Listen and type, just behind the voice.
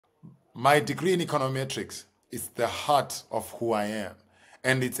My degree in econometrics is the heart of who I am.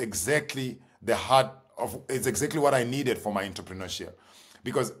 And it's exactly it's exactly what I needed for my entrepreneurship.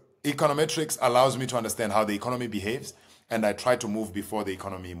 Because econometrics allows me to understand how the economy behaves, and I try to move before the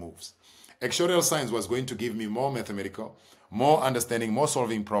economy moves. Actuarial science was going to give me more mathematical, more understanding, more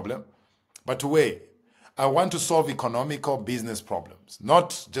solving problem. But wait, I want to solve economical business problems,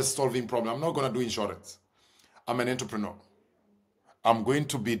 not just solving problems. I'm not going to do insurance. I'm an entrepreneur. I'm going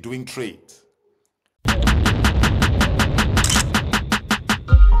to be doing trade.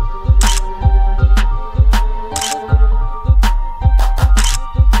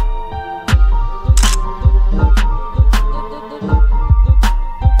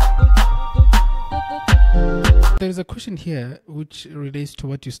 There's a question here which relates to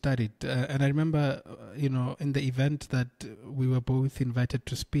what you studied. And I remember, in the event that we were both invited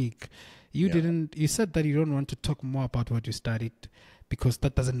to speak, you said that you don't want to talk more about what you studied because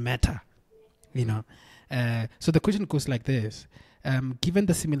that doesn't matter, So the question goes like this. Given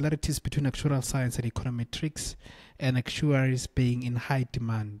the similarities between actuarial science and econometrics and actuaries being in high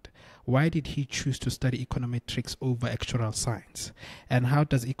demand, why did he choose to study econometrics over actuarial science? And how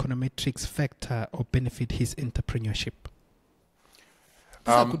does econometrics factor or benefit his entrepreneurship?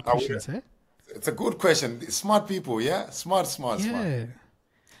 These are good questions, eh? It's a good question. Smart people, yeah? Smart. Yeah.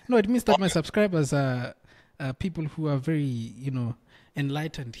 No, it means that my subscribers are people who are very,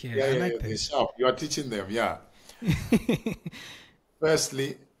 enlightened here. Yeah, I like they're this. sharp. You are teaching them, yeah.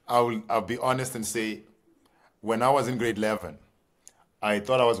 Firstly, I'll be honest and say, when I was in grade 11, I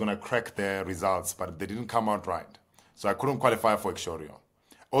thought I was going to crack the results, but they didn't come out right. So I couldn't qualify for actuarial.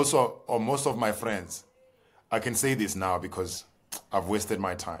 Also, most of my friends, I can say this now because I've wasted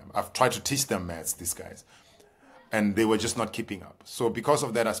my time. I've tried to teach them maths, these guys, and they were just not keeping up. So because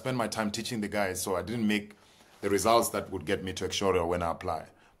of that, I spent my time teaching the guys, so I didn't make the results that would get me to actuarial when I apply.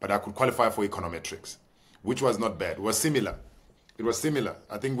 But I could qualify for econometrics, which was not bad. It was similar.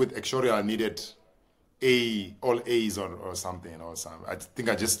 I think with actuarial, I needed all A's or something. I think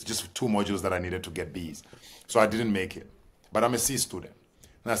I just 2 modules that I needed to get B's. So I didn't make it. But I'm a C student.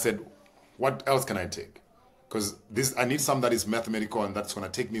 And I said, what else can I take? Because I need something that is mathematical and that's going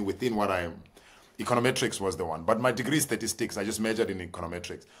to take me within what I am. Econometrics was the one. But my degree is statistics. I just majored in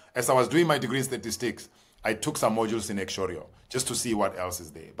econometrics. As I was doing my degree in statistics, I took some modules in actuarial just to see what else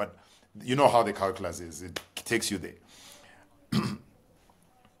is there. But you know how the calculus is. It takes you there.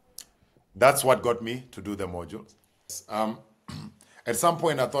 That's what got me to do the modules. At some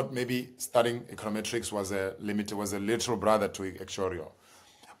point, I thought maybe studying econometrics was a literal brother to actuarial.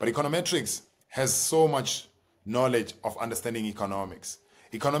 But econometrics has so much knowledge of understanding economics.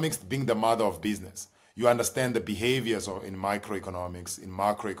 Economics being the mother of business. You understand the behaviors in microeconomics, in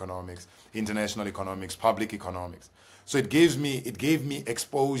macroeconomics, international economics, public economics. So it gave me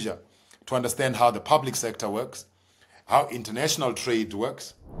exposure to understand how the public sector works, how international trade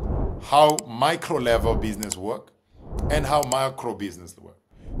works, how micro-level business work, and how macro business work.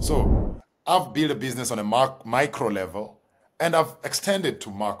 So I've built a business on a micro level, and I've extended to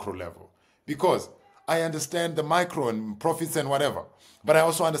macro level because I understand the micro and profits and whatever. But I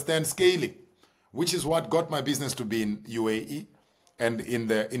also understand scaling, which is what got my business to be in UAE and in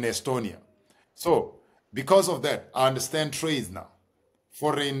Estonia. So because of that, I understand trades now,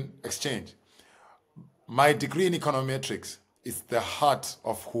 foreign exchange. My degree in econometrics is the heart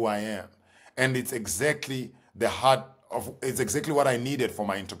of who I am. And it's exactly what I needed for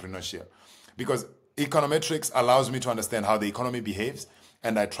my entrepreneurship. Because econometrics allows me to understand how the economy behaves,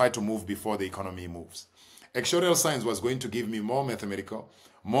 and I try to move before the economy moves. Actuarial science was going to give me more mathematical,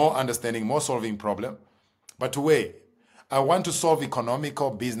 more understanding, more solving problem. But wait, I want to solve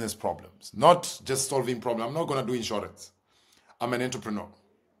economical business problems, not just solving problems. I'm not going to do insurance. I'm an entrepreneur.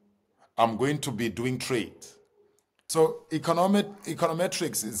 I'm going to be doing trade. So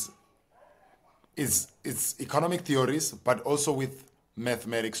econometrics is economic theories, but also with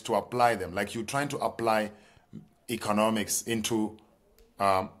mathematics to apply them. Like you're trying to apply economics into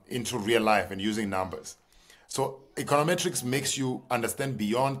real life and using numbers. So econometrics makes you understand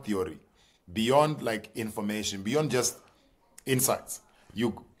beyond theory, beyond like information, beyond just insights.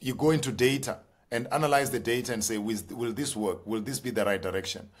 You go into data and analyze the data and say, will this work? Will this be the right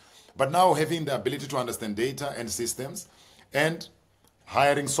direction? But now having the ability to understand data and systems and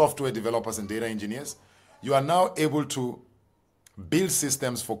hiring software developers and data engineers, you are now able to build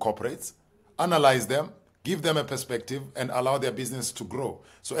systems for corporates, analyze them, give them a perspective, and allow their business to grow.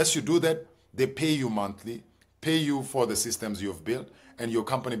 So as you do that, they pay you monthly, pay you for the systems you've built, and your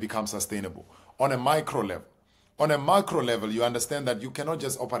company becomes sustainable on a micro level. On a macro level, you understand that you cannot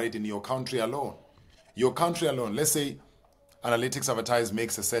just operate in your country alone. Your country alone, let's say Analytics Advertise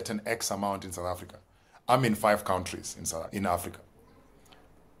makes a certain X amount in South Africa. I'm in 5 countries in Africa.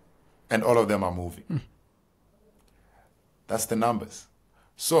 And all of them are moving. That's the numbers.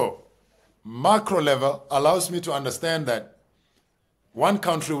 So macro level allows me to understand that one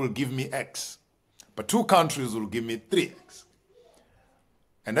country will give me X, but 2 countries will give me 3X.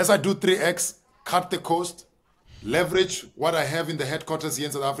 And as I do 3X, cut the cost, leverage what I have in the headquarters here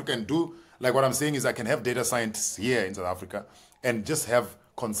in South Africa, and do, like what I'm saying is I can have data scientists here in South Africa and just have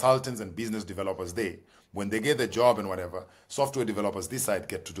consultants and business developers there. When they get the job and whatever, software developers this side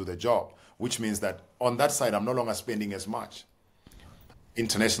get to do the job, which means that on that side, I'm no longer spending as much.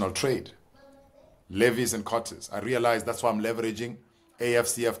 International trade, levies and quotas. I realize that's why I'm leveraging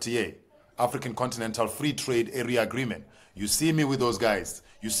AFCFTA, African Continental Free Trade Area Agreement. You see me with those guys.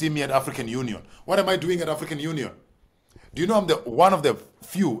 You see me at African Union. What am I doing at African Union? Do you know I'm one of the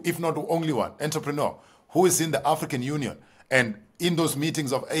few, if not the only one, entrepreneur who is in the African Union and in those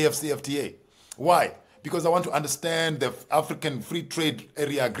meetings of AFCFTA? Why? Because I want to understand the African Free Trade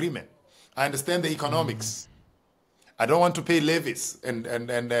Area Agreement. I understand the economics. I don't want to pay levies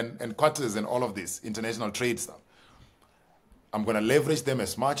and quotas and all of this international trade stuff. I'm going to leverage them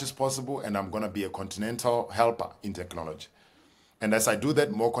as much as possible, and I'm going to be a continental helper in technology. And as I do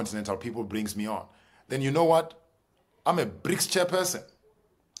that, more continental people brings me on. Then you know what? I'm a BRICS chairperson.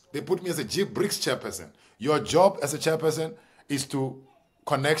 They put me as a BRICS chairperson. Your job as a chairperson is to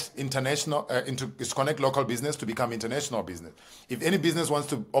connect connect local business to become international business. If any business wants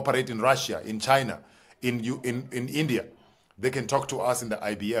to operate in Russia, in China, in India, they can talk to us in the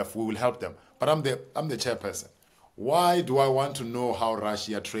IBF. We will help them. But I'm the chairperson. Why do I want to know how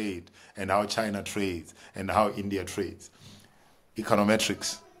Russia trades and how China trades and how India trades?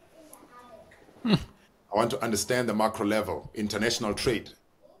 Econometrics. I want to understand the macro level, international trade.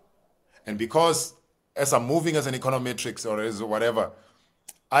 And because as I'm moving as an econometrics or as whatever,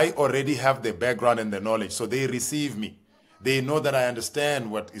 I already have the background and the knowledge. So they receive me. They know that I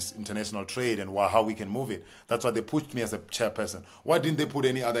understand what is international trade and how we can move it. That's why they pushed me as a chairperson. Why didn't they put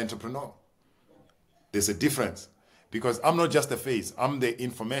any other entrepreneur? There's a difference. Because I'm not just a face, I'm the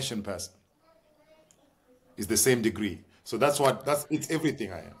information person. It's the same degree. So it's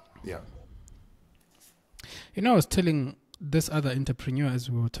everything I am. Yeah. You know, I was telling this other entrepreneur as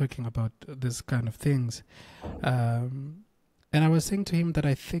we were talking about this kind of things, and I was saying to him that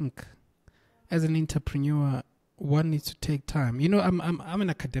I think as an entrepreneur, one needs to take time. You know, I'm an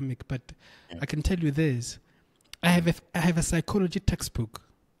academic, but yeah. I can tell you this. I have a psychology textbook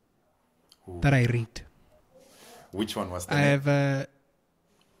that I read. Which one was that? I have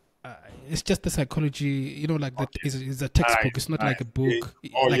it's just the psychology, you know, like that is a textbook. It's not like a book,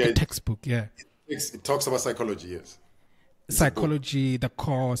 a textbook, yeah. It talks about psychology, yes. Psychology, the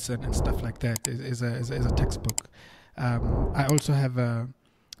course and stuff like that is a textbook. I also have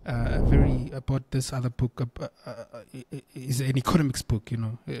about this other book, is an economics book, you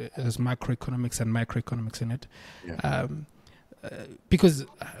know. There's macroeconomics and microeconomics in it. Yeah. Because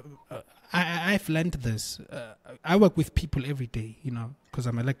I've learned this. I work with people every day, you know, because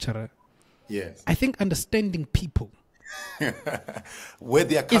I'm a lecturer. Yes. I think understanding people. Where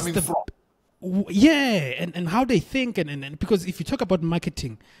they are coming from. Yeah, and how they think. And because if you talk about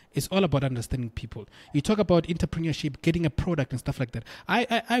marketing, it's all about understanding people. You talk about entrepreneurship, getting a product and stuff like that.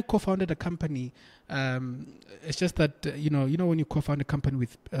 I co-founded a company. It's just that, you know when you co-found a company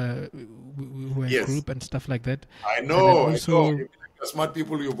with a yes. group and stuff like that. I know. Also, I know. Smart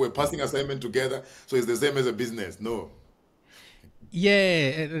people, you were passing assignment together, so it's the same as a business. No.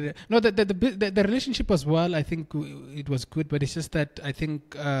 Yeah, no. The relationship was well. I think it was good, but it's just that I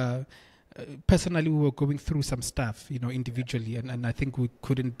think personally we were going through some stuff, you know, individually, and I think we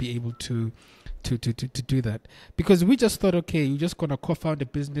couldn't be able to do that because we just thought, okay, you're just gonna co-found a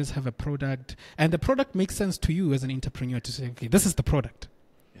business, have a product, and the product makes sense to you as an entrepreneur to say, okay, this is the product.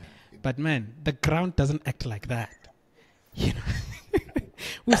 Yeah. But man, the ground doesn't act like that. You know.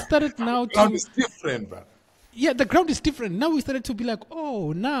 We started now the ground is different, bro. Yeah, the ground is different. Now we started to be like,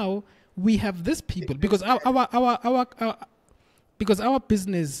 oh, now we have this people because our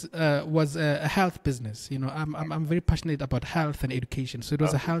business was a health business. You know, I'm very passionate about health and education, so it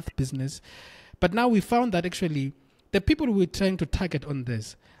was a health business. But now we found that actually the people we're trying to target on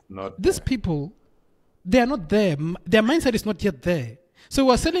these people, they are not there. Their mindset is not yet there. So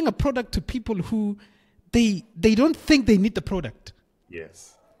we're selling a product to people who they don't think they need the product.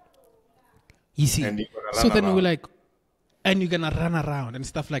 Yes. You see. So then we're like, and you're going to run around and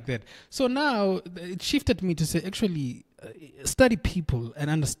stuff like that. So now it shifted me to say, actually, study people and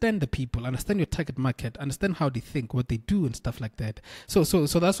understand the people, understand your target market, understand how they think, what they do, and stuff like that. So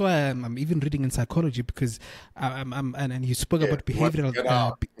that's why I'm even reading in psychology, because and you spoke about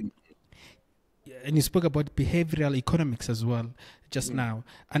behavioral. And you spoke about behavioral economics as well just now.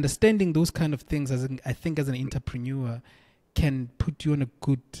 Understanding those kind of things, I think as an entrepreneur, can put you on a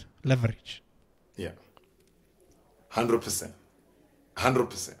good leverage. Yeah, 100%.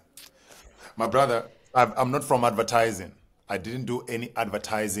 100%. My brother, I'm not from advertising. I didn't do any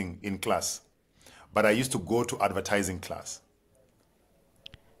advertising in class, but I used to go to advertising class.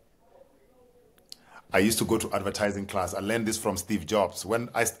 I learned this from Steve Jobs. When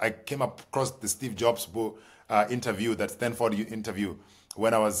I came across the Steve Jobs interview, that Stanford interview,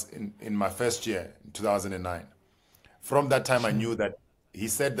 when I was in my first year, in 2009. From that time, I knew that he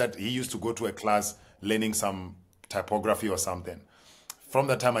said that he used to go to a class learning some typography or something. From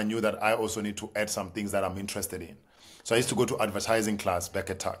that time, I knew that I also need to add some things that I'm interested in. So I used to go to advertising class back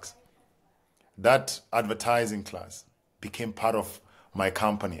at Tux. That advertising class became part of my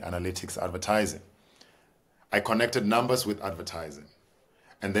company, Analytics Advertising. I connected numbers with advertising.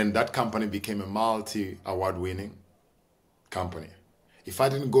 And then that company became a multi-award winning company. If I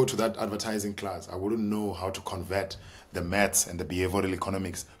didn't go to that advertising class, I wouldn't know how to convert the maths and the behavioral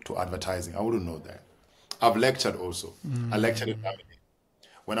economics to advertising. I wouldn't know that. I've lectured also. I lectured in Germany.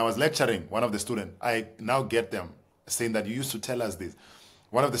 When I was lecturing, one of the students, I now get them saying that you used to tell us this.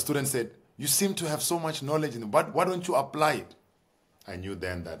 One of the students said, you seem to have so much knowledge in it, but why don't you apply it? I knew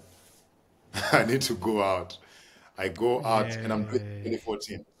then that I need to go out. I go out and I'm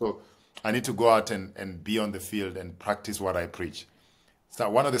 2014. So I need to go out and be on the field and practice what I preach. So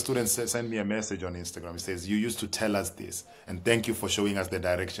one of the students sent me a message on Instagram. He says, you used to tell us this, and thank you for showing us the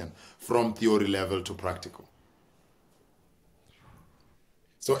direction from theory level to practical.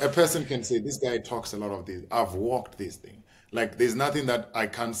 So a person can say, this guy talks a lot of this. I've walked this thing. Like, there's nothing that I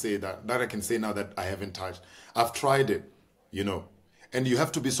can't say that I can say now that I haven't touched. I've tried it, you know. And you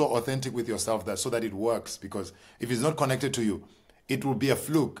have to be so authentic with yourself that so that it works. Because if it's not connected to you, it will be a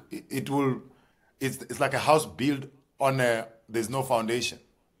fluke. It's like a house built on there's no foundation.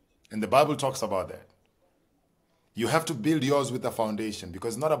 And the Bible talks about that. You have to build yours with a foundation,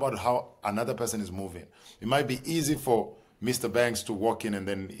 because it's not about how another person is moving. It might be easy for Mr. Banks to walk in and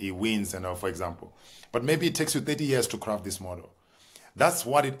then he wins, for example. But maybe it takes you 30 years to craft this model. That's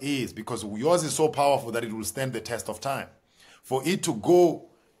what it is, because yours is so powerful that it will stand the test of time. For it to go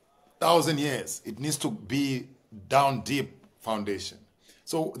 1,000 years, it needs to be down deep foundation.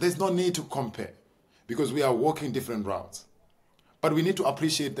 So there's no need to compare, because we are walking different routes. But we need to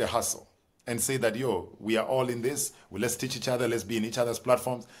appreciate the hustle and say that, we are all in this. Let's teach each other. Let's be in each other's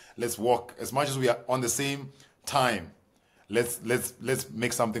platforms. Let's walk as much as we are on the same time. Let's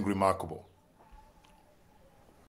make something remarkable.